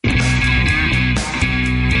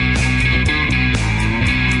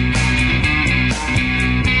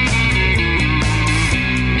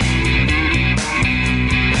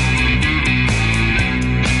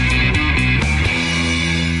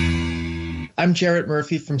I'm Jarrett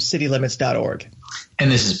Murphy from citylimits.org.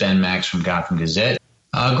 And this is Ben Max from Gotham Gazette.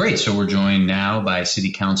 Great. So we're joined now by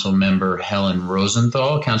City Council member Helen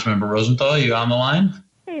Rosenthal. Councilmember Rosenthal, you on the line?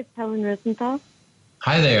 Hey, it's Helen Rosenthal.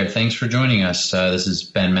 Hi there. Thanks for joining us. This is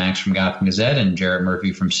Ben Max from Gotham Gazette and Jarrett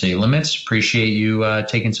Murphy from City Limits. Appreciate you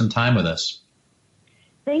taking some time with us.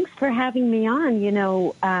 Thanks for having me on. You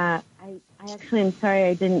know, I actually am sorry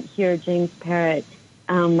I didn't hear James Parrott.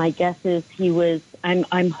 My guess is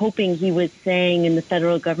I'm hoping he was saying and the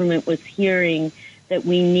federal government was hearing that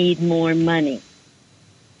we need more money.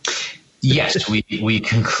 Yes, we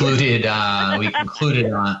concluded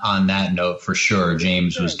on that note for sure.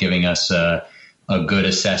 James was giving us a good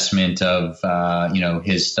assessment of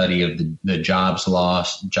his study of the jobs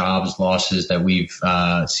losses that we've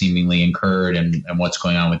seemingly incurred and what's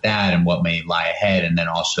going on with that and what may lie ahead, and then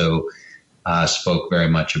also spoke very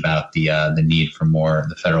much about the need for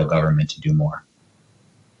the federal government to do more.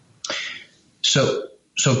 So,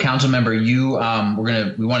 council member, you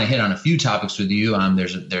we want to hit on a few topics with you.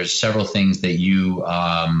 There's several things that you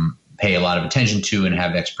pay a lot of attention to and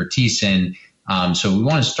have expertise in. So we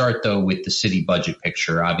want to start though with the city budget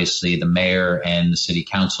picture. Obviously, the mayor and the city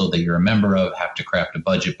council that you're a member of have to craft a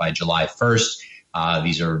budget by July 1st.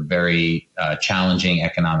 These are very challenging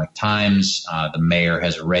economic times. The mayor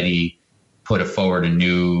has already put forward a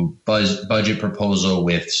new budget proposal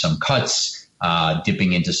with some cuts,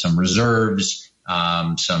 dipping into some reserves.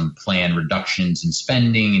 Some planned reductions in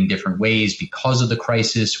spending in different ways because of the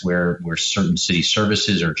crisis, where certain city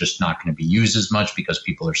services are just not going to be used as much because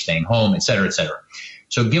people are staying home, et cetera, et cetera.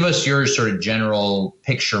 So give us your sort of general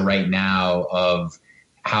picture right now of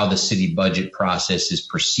how the city budget process is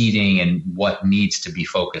proceeding and what needs to be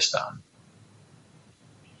focused on.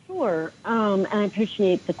 Sure. And I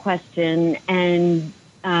appreciate the question. And,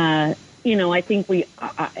 I think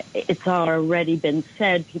it's already been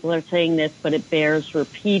said, people are saying this, but it bears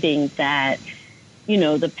repeating that,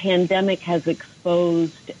 the pandemic has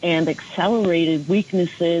exposed and accelerated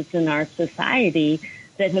weaknesses in our society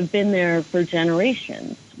that have been there for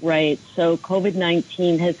generations, right? So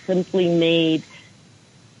COVID-19 has simply made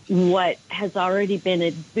what has already been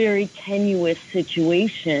a very tenuous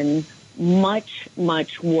situation much,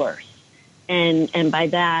 much worse. And by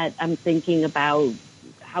that, I'm thinking about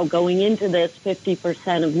how going into this,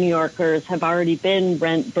 50% of New Yorkers have already been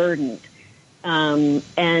rent burdened. And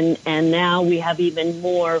now we have even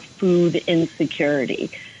more food insecurity.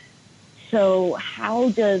 So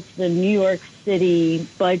how does the New York City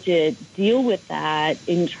budget deal with that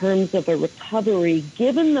in terms of a recovery,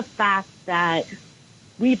 given the fact that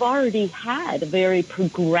we've already had a very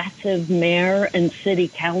progressive mayor and city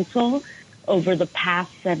council over the past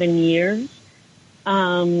 7 years?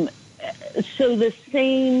 So the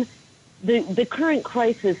current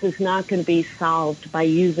crisis is not going to be solved by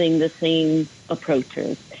using the same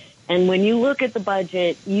approaches. And when you look at the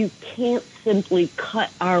budget, you can't simply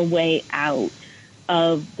cut our way out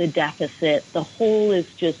of the deficit. The hole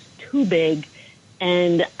is just too big.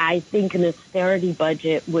 And I think an austerity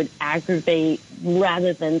budget would aggravate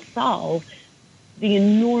rather than solve the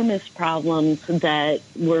enormous problems that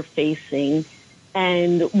we're facing.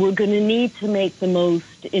 And we're going to need to make the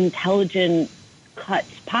most intelligent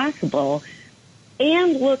cuts possible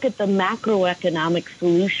and look at the macroeconomic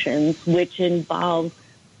solutions, which involve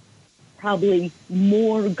probably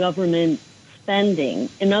more government spending.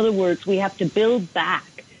 In other words, we have to build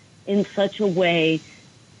back in such a way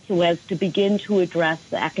so as to begin to address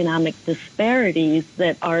the economic disparities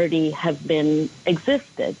that already have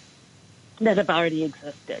existed.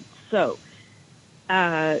 So,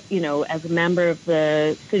 as a member of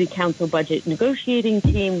the City Council budget negotiating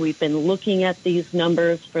team, we've been looking at these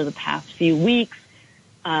numbers for the past few weeks.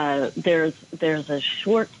 There's a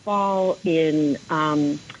shortfall in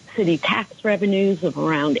city tax revenues of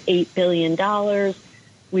around $8 billion.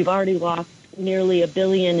 We've already lost nearly $1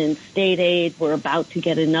 billion in state aid. We're about to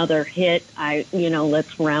get another hit.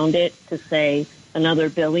 Let's round it to say another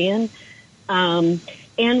 $1 billion.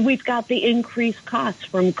 And we've got the increased costs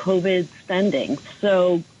from COVID spending.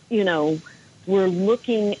 So, we're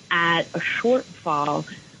looking at a shortfall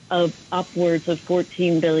of upwards of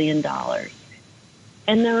 $14 billion.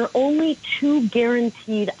 And there are only two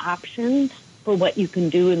guaranteed options for what you can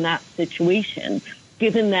do in that situation,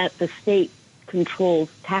 given that the state controls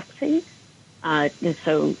taxing.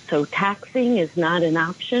 So taxing is not an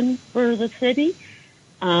option for the city.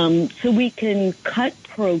 So we can cut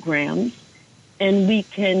programs and we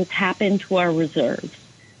can tap into our reserves.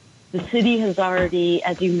 The city has already,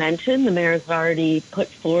 as you mentioned, the mayor has already put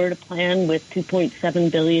forward a plan with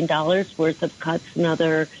 $2.7 billion worth of cuts and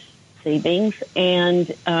other savings. And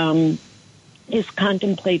is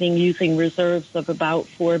contemplating using reserves of about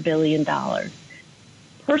 $4 billion.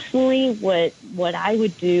 Personally, what I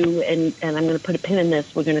would do, and I'm going to put a pin in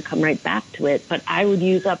this, we're going to come right back to it, but I would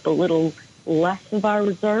use up a little less of our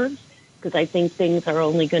reserves because I think things are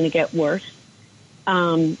only going to get worse.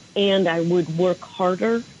 And I would work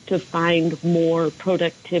harder to find more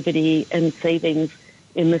productivity and savings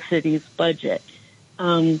in the city's budget.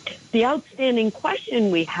 The outstanding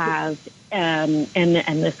question we have, and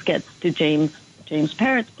this gets to James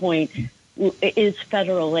Parrott's point, is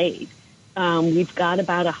federal aid. We've got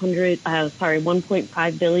about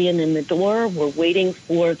 $1.5 billion in the door. We're waiting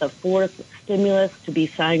for the fourth stimulus to be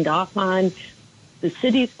signed off on. The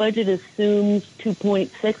city's budget assumes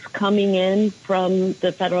 2.6 coming in from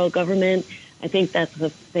the federal government. I think that's a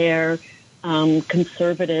fair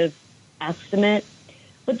conservative estimate.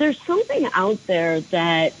 But there's something out there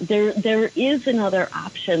that there is another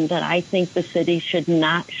option that I think the city should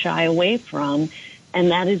not shy away from,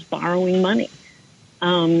 and that is borrowing money.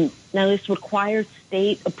 Now, this requires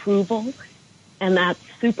state approval, and that's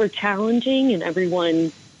super challenging, and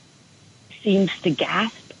everyone seems to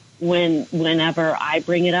gasp whenever I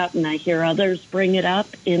bring it up and I hear others bring it up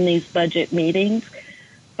in these budget meetings.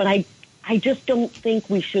 But I just don't think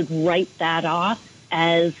we should write that off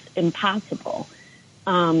as impossible.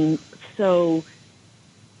 So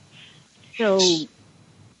just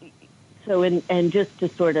to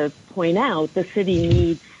sort of point out, the city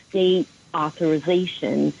needs state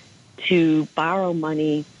authorization to borrow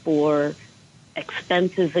money for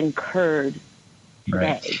expenses incurred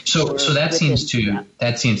today. Right. So that seems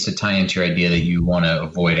to tie into your idea that you want to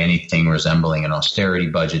avoid anything resembling an austerity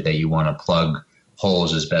budget, that you want to plug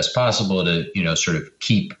holes as best possible to, sort of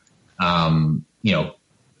keep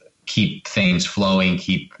things flowing,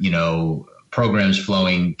 keep, programs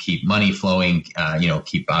flowing, keep money flowing,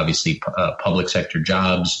 keep obviously public sector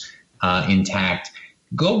jobs intact.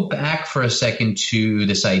 Go back for a second to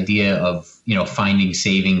this idea of, finding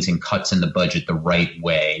savings and cuts in the budget the right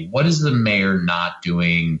way. What is the mayor not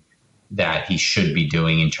doing that he should be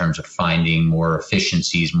doing in terms of finding more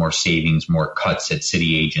efficiencies, more savings, more cuts at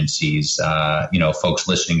city agencies? Folks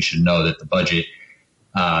listening should know that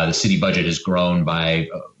the city budget has grown by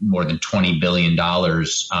more than $20 billion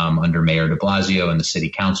under Mayor de Blasio and the city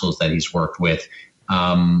councils that he's worked with.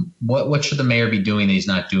 What should the mayor be doing that he's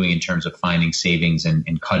not doing in terms of finding savings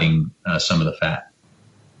and cutting some of the fat?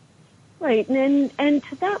 Right. And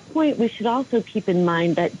to that point, we should also keep in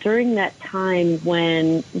mind that during that time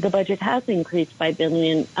when the budget has increased by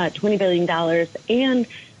 $20 billion and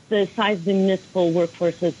the size of the municipal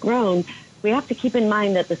workforce has grown, we have to keep in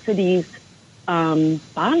mind that the city's bond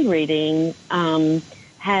rating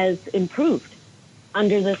has improved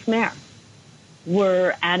under this mayor.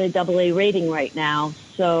 We're at a AA rating right now,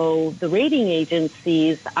 so the rating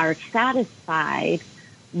agencies are satisfied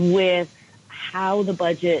with how the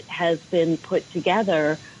budget has been put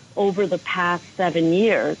together over the past 7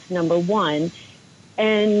 years, number one.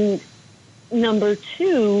 And number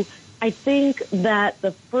two, I think that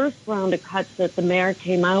the first round of cuts that the mayor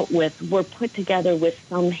came out with were put together with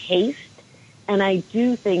some haste, and I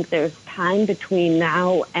do think there's time between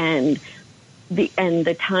now and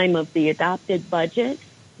the time of the adopted budget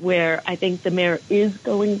where I think the mayor is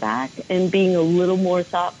going back and being a little more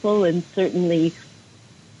thoughtful, and certainly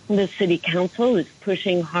the city council is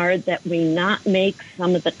pushing hard that we not make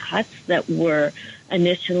some of the cuts that were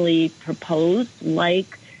initially proposed,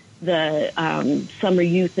 like the summer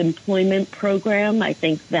youth employment program. I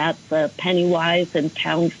think that's a penny wise and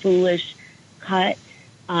pound foolish cut.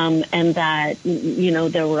 And that,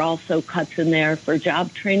 there were also cuts in there for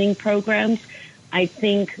job training programs. I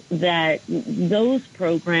think that those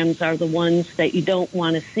programs are the ones that you don't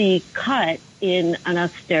want to see cut in an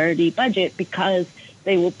austerity budget because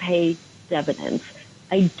they will pay dividends.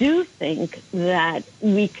 I do think that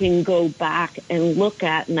we can go back and look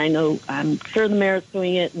at, and I know I'm sure the mayor is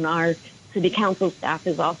doing it and our city council staff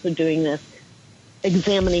is also doing this,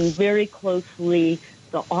 examining very closely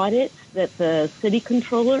the audits that the city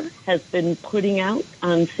controller has been putting out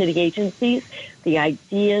on city agencies, the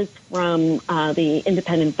ideas from the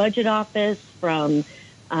Independent Budget Office, from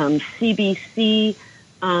CBC,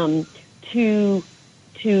 to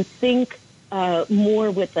think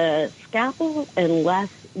more with a scalpel and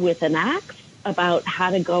less with an axe about how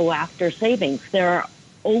to go after savings. There are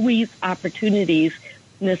always opportunities,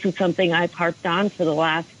 and this is something I've harped on for the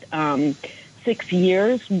last 6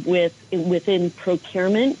 years within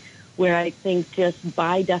procurement, where I think just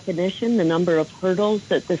by definition, the number of hurdles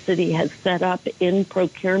that the city has set up in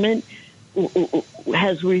procurement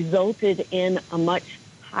has resulted in a much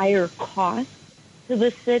higher cost to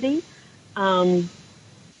the city.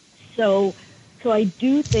 So So I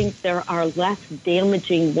do think there are less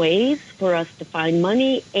damaging ways for us to find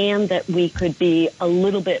money and that we could be a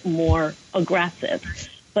little bit more aggressive.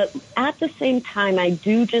 But at the same time, I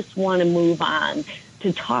do just want to move on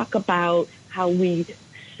to talk about how we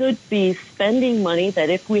should be spending money, that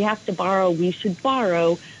if we have to borrow, we should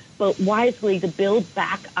borrow, but wisely to build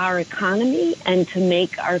back our economy and to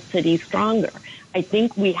make our city stronger. I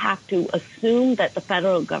think we have to assume that the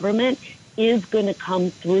federal government is going to come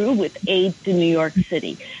through with aid to New York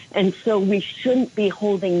City. And so we shouldn't be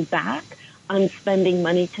holding back on spending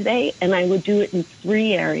money today. And I would do it in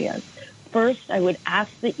three areas. First, I would ask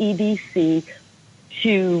the EDC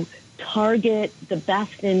to target the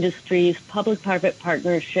best industries, public-private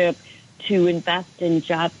partnership, to invest in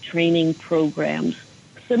job training programs.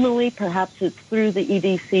 Similarly, perhaps it's through the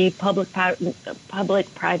EDC,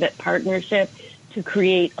 public-private partnership, to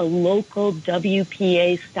create a local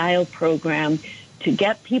WPA-style program to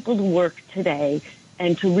get people to work today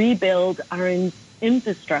and to rebuild our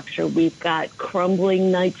infrastructure. We've got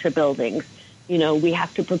crumbling NYCHA buildings. You know, we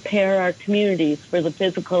have to prepare our communities for the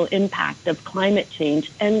physical impact of climate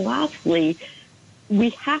change. And lastly, we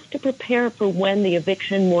have to prepare for when the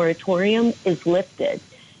eviction moratorium is lifted.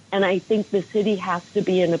 And I think the city has to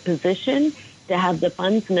be in a position to have the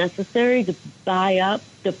funds necessary to buy up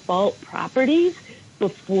default properties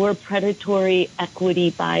before predatory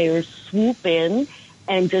equity buyers swoop in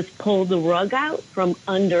and just pull the rug out from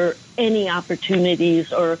under any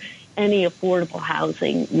opportunities or any affordable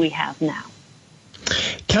housing we have now.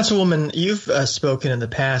 Councilwoman, you've spoken in the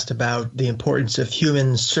past about the importance of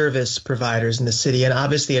human service providers in the city, and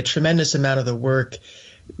obviously a tremendous amount of the work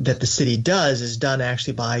that the city does is done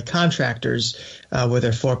actually by contractors,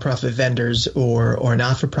 whether for-profit vendors or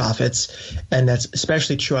not-for-profits, and that's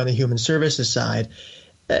especially true on the human services side.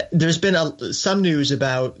 There's been some news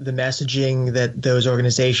about the messaging that those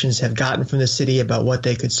organizations have gotten from the city about what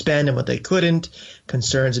they could spend and what they couldn't,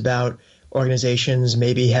 concerns about organizations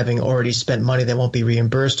maybe having already spent money that won't be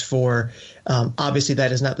reimbursed for. Obviously,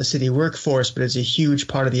 that is not the city workforce, but it's a huge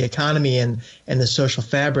part of the economy and the social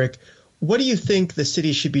fabric. What do you think the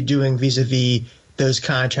city should be doing vis-a-vis those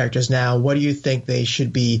contractors now? What do you think they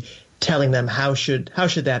should be telling them? How should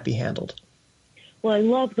that be handled? Well, I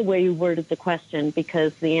love the way you worded the question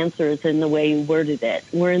because the answer is in the way you worded it.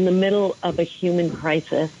 We're in the middle of a human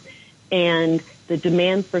crisis, and the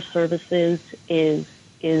demand for services is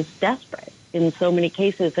desperate in so many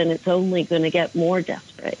cases, and it's only going to get more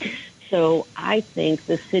desperate. So I think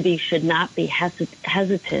the city should not be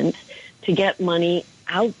hesitant to get money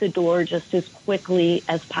out the door just as quickly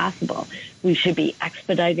as possible. We should be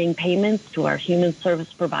expediting payments to our human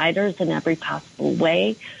service providers in every possible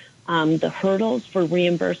way. The hurdles for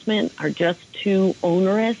reimbursement are just too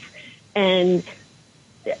onerous. And,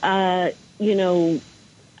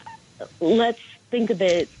 let's think of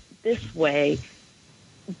it this way.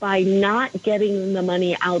 By not getting the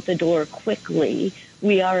money out the door quickly,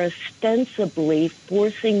 we are ostensibly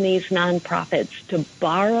forcing these nonprofits to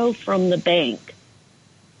borrow from the bank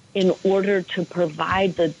in order to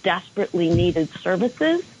provide the desperately needed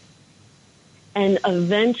services. And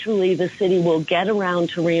eventually the city will get around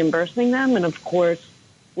to reimbursing them, and of course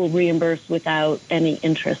will reimburse without any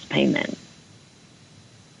interest payment.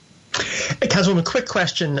 Councilwoman, quick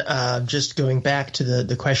question, just going back to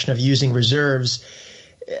the question of using reserves.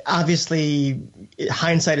 Obviously,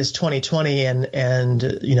 hindsight is 20/20,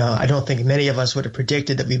 and I don't think many of us would have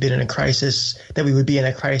predicted that we would be in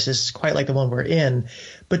a crisis quite like the one we're in.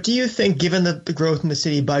 But do you think, given the growth in the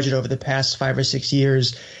city budget over the past 5 or 6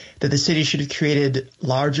 years, that the city should have created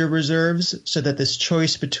larger reserves so that this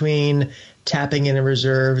choice between tapping into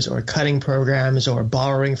reserves or cutting programs or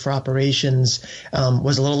borrowing for operations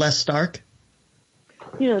was a little less stark?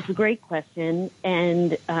 It's a great question.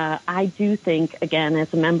 And I do think, again,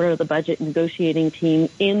 as a member of the budget negotiating team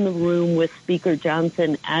in the room with Speaker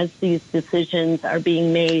Johnson as these decisions are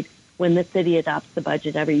being made when the city adopts the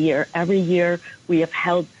budget every year we have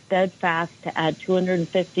held steadfast to add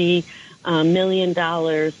 $250 million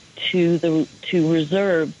to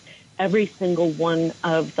reserves every single one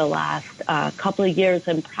of the last couple of years.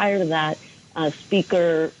 And prior to that,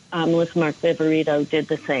 Speaker Melissa Mark-Viverito did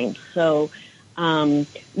the same. So,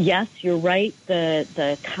 yes, you're right.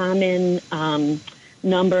 The common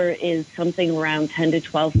number is something around 10 to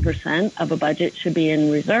 12% of a budget should be in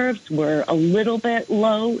reserves. We're a little bit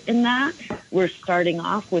low in that. We're starting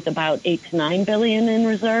off with about $8 to $9 billion in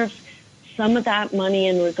reserves. Some of that money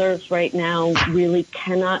in reserves right now really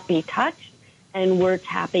cannot be touched, and we're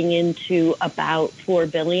tapping into about $4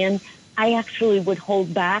 billion. I actually would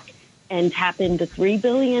hold back and tap into $3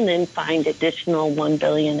 billion and find additional $1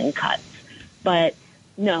 billion in cuts. But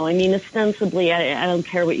No, I mean, ostensibly, I don't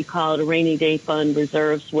care what you call it, a rainy day fund,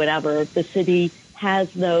 reserves, whatever. The city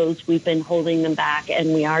has those. We've been holding them back,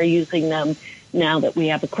 and we are using them now that we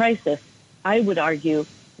have a crisis. I would argue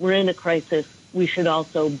we're in a crisis. We should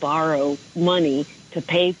also borrow money to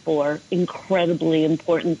pay for incredibly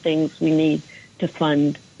important things we need to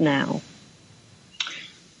fund now.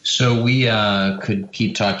 So we could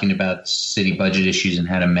keep talking about city budget issues and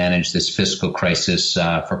how to manage this fiscal crisis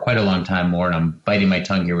for quite a long time more, and I'm biting my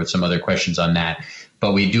tongue here with some other questions on that.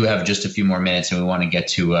 But we do have just a few more minutes, and we want to get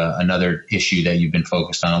to another issue that you've been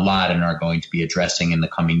focused on a lot and are going to be addressing in the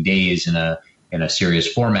coming days in a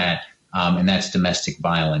serious format, and that's domestic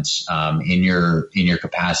violence. In your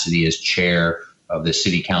capacity as chair of the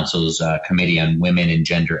City Council's Committee on Women and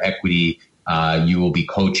Gender Equity, you will be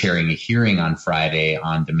co-chairing a hearing on Friday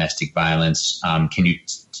on domestic violence. Can you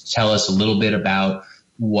tell us a little bit about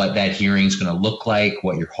what that hearing is going to look like,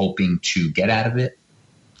 what you're hoping to get out of it?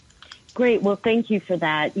 Great. Well, thank you for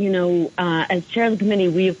that. As chair of the committee,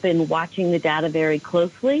 we have been watching the data very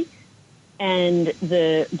closely, and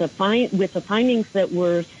with the findings that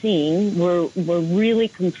we're seeing, we're really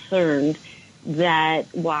concerned that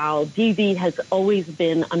while DV has always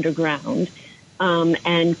been underground,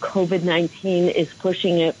 and COVID-19 is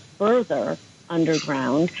pushing it further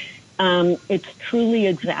underground, it's truly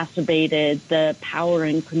exacerbated the power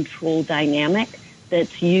and control dynamic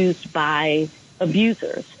that's used by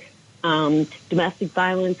abusers. Domestic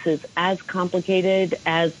violence is as complicated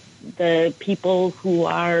as the people who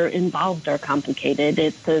are involved are complicated.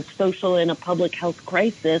 It's a social and a public health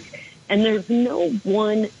crisis, and there's no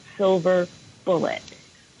one silver bullet.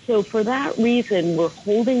 So for that reason, we're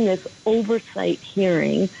holding this oversight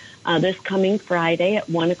hearing this coming Friday at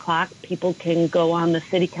 1 o'clock. People can go on the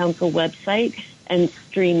City Council website and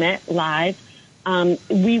stream it live.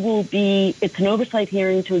 It's an oversight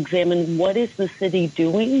hearing to examine what is the city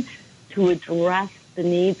doing to address the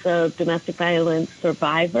needs of domestic violence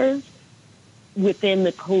survivors within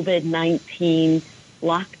the COVID-19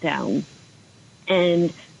 lockdown.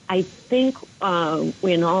 And I think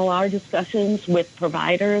in all our discussions with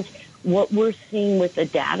providers, what we're seeing with the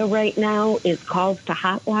data right now is calls to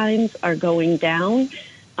hotlines are going down.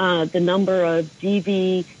 The number of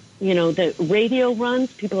DV, the radio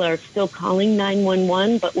runs, people are still calling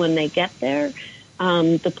 911, but when they get there,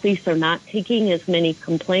 the police are not taking as many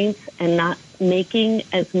complaints and not making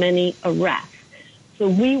as many arrests. So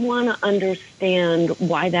we want to understand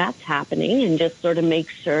why that's happening and just sort of make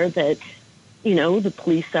sure that the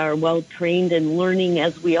police are well trained and learning,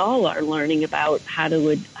 as we all are learning, about how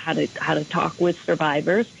to talk with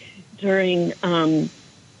survivors during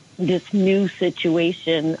this new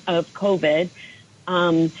situation of COVID.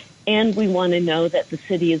 And we want to know that the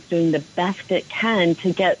city is doing the best it can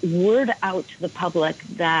to get word out to the public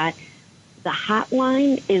that the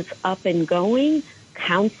hotline is up and going,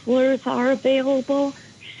 counselors are available,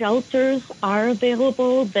 shelters are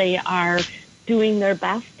available. They are doing their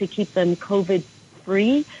best to keep them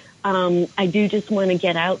COVID-free. I do just want to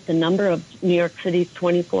get out the number of New York City's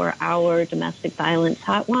 24-hour domestic violence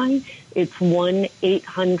hotline. It's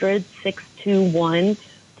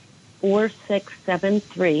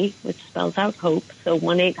 1-800-621-4673, which spells out HOPE. So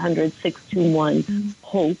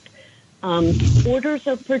 1-800-621-HOPE. Orders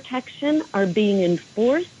of protection are being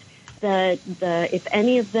enforced. If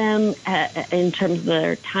any of them, in terms of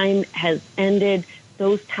their time, has ended,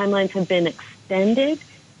 those timelines have been extended.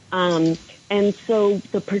 And so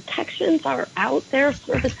the protections are out there,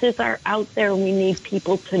 services are out there, and we need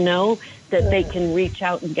people to know that they can reach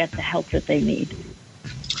out and get the help that they need.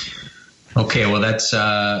 Okay, well, that's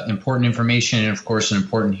important information, and of course, an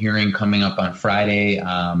important hearing coming up on Friday.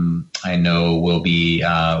 I know we're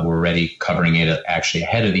already covering it actually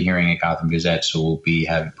ahead of the hearing at Gotham Gazette, so we'll be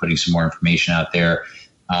putting some more information out there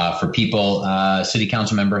for people. City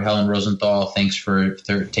Council Member Helen Rosenthal, thanks for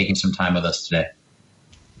taking some time with us today.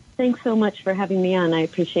 Thanks so much for having me on. I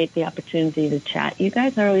appreciate the opportunity to chat. You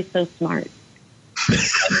guys are always so smart.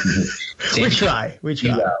 We try.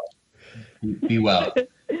 Be well.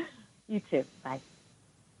 You too. Bye.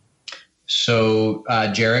 So,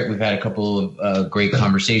 Jarrett, we've had a couple of great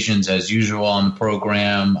conversations, as usual, on the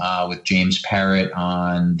program with James Parrott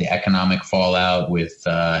on the economic fallout, with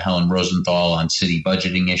Helen Rosenthal on city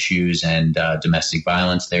budgeting issues and domestic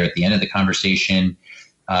violence there at the end of the conversation.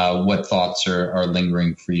 What thoughts are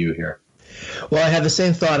lingering for you here? Well, I have the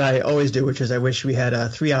same thought I always do, which is I wish we had a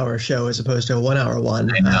 3-hour show as opposed to a 1-hour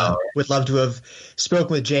one. I know. Would love to have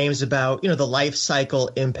spoken with James about, the life cycle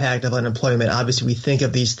impact of unemployment. Obviously, we think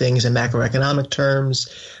of these things in macroeconomic terms.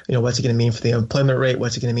 What's it going to mean for the unemployment rate?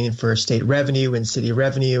 What's it going to mean for state revenue and city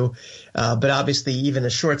revenue? But obviously, even a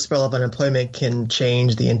short spell of unemployment can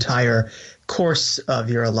change the entire course of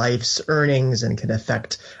your life's earnings and can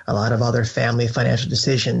affect a lot of other family financial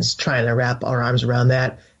decisions. Trying to wrap our arms around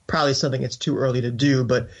that, probably something it's too early to do,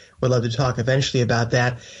 but we'd love to talk eventually about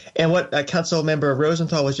that. And what Council Member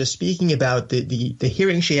Rosenthal was just speaking about, the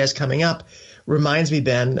hearing she has coming up, reminds me,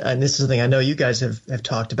 Ben, and this is something I know you guys have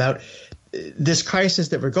talked about, this crisis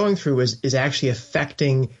that we're going through is actually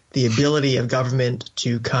affecting the ability of government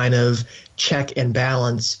to kind of check and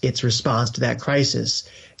balance its response to that crisis.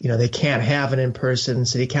 They can't have an in-person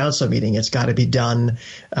city council meeting. It's got to be done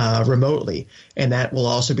remotely. And that will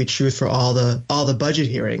also be true for all the budget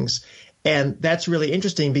hearings. And that's really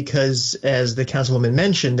interesting because, as the councilwoman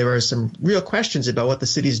mentioned, there are some real questions about what the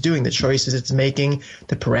city's doing, the choices it's making,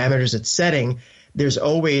 the parameters it's setting. There's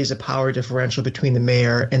always a power differential between the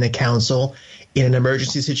mayor and the council. In an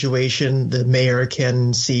emergency situation, the mayor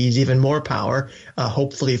can seize even more power,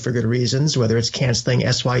 hopefully for good reasons, whether it's canceling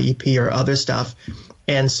SYEP or other stuff.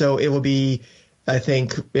 And so it will be, I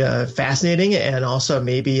think, fascinating and also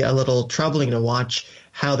maybe a little troubling to watch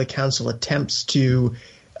how the council attempts to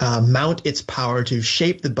mount its power to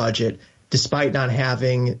shape the budget despite not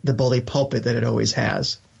having the bully pulpit that it always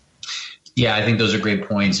has. Yeah, I think those are great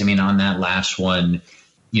points. I mean, on that last one,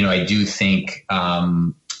 I do think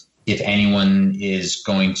if anyone is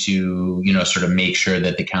going to, sort of make sure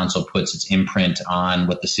that the council puts its imprint on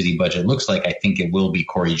what the city budget looks like, I think it will be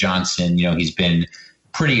Corey Johnson. He's been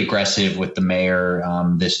pretty aggressive with the mayor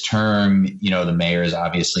this term. The mayor is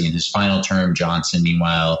obviously in his final term. Johnson,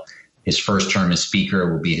 meanwhile, his first term as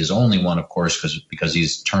speaker will be his only one, of course, because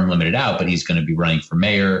he's term limited out, but he's going to be running for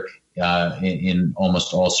mayor in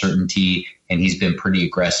almost all certainty. And he's been pretty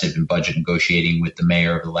aggressive in budget negotiating with the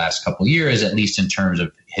mayor over the last couple of years, at least in terms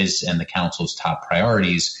of his and the council's top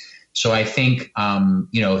priorities. So I think,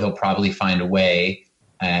 he'll probably find a way.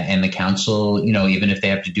 And the council, even if they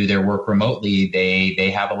have to do their work remotely, they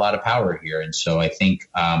have a lot of power here. And so I think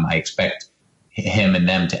I expect him and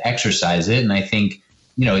them to exercise it. And I think,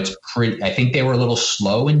 I think they were a little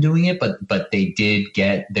slow in doing it, but they did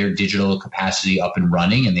get their digital capacity up and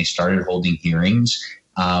running, and they started holding hearings,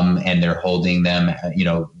 and they're holding them,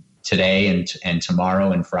 today and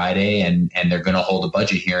tomorrow and Friday, and they're going to hold a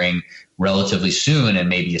budget hearing relatively soon, and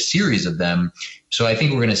maybe a series of them. So I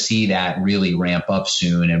think we're going to see that really ramp up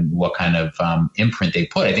soon, and what kind of imprint they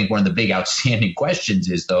put. I think one of the big outstanding questions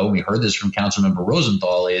is, though, we heard this from Councilmember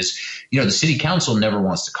Rosenthal, is, the city council never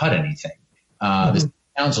wants to cut anything. The city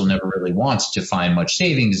council never really wants to find much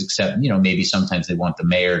savings, except, maybe sometimes they want the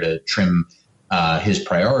mayor to trim his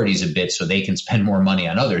priorities a bit so they can spend more money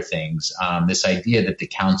on other things. This idea that the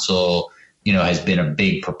council, has been a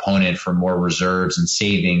big proponent for more reserves and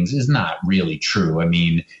savings is not really true. I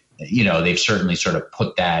mean, they've certainly sort of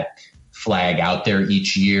put that flag out there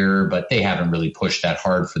each year, but they haven't really pushed that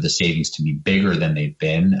hard for the savings to be bigger than they've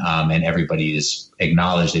been. And everybody has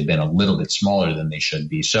acknowledged they've been a little bit smaller than they should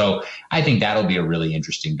be. So I think that'll be a really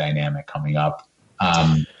interesting dynamic coming up.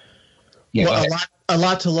 A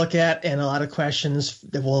lot to look at and a lot of questions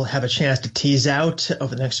that we'll have a chance to tease out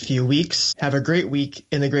over the next few weeks. Have a great week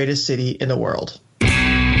in the greatest city in the world.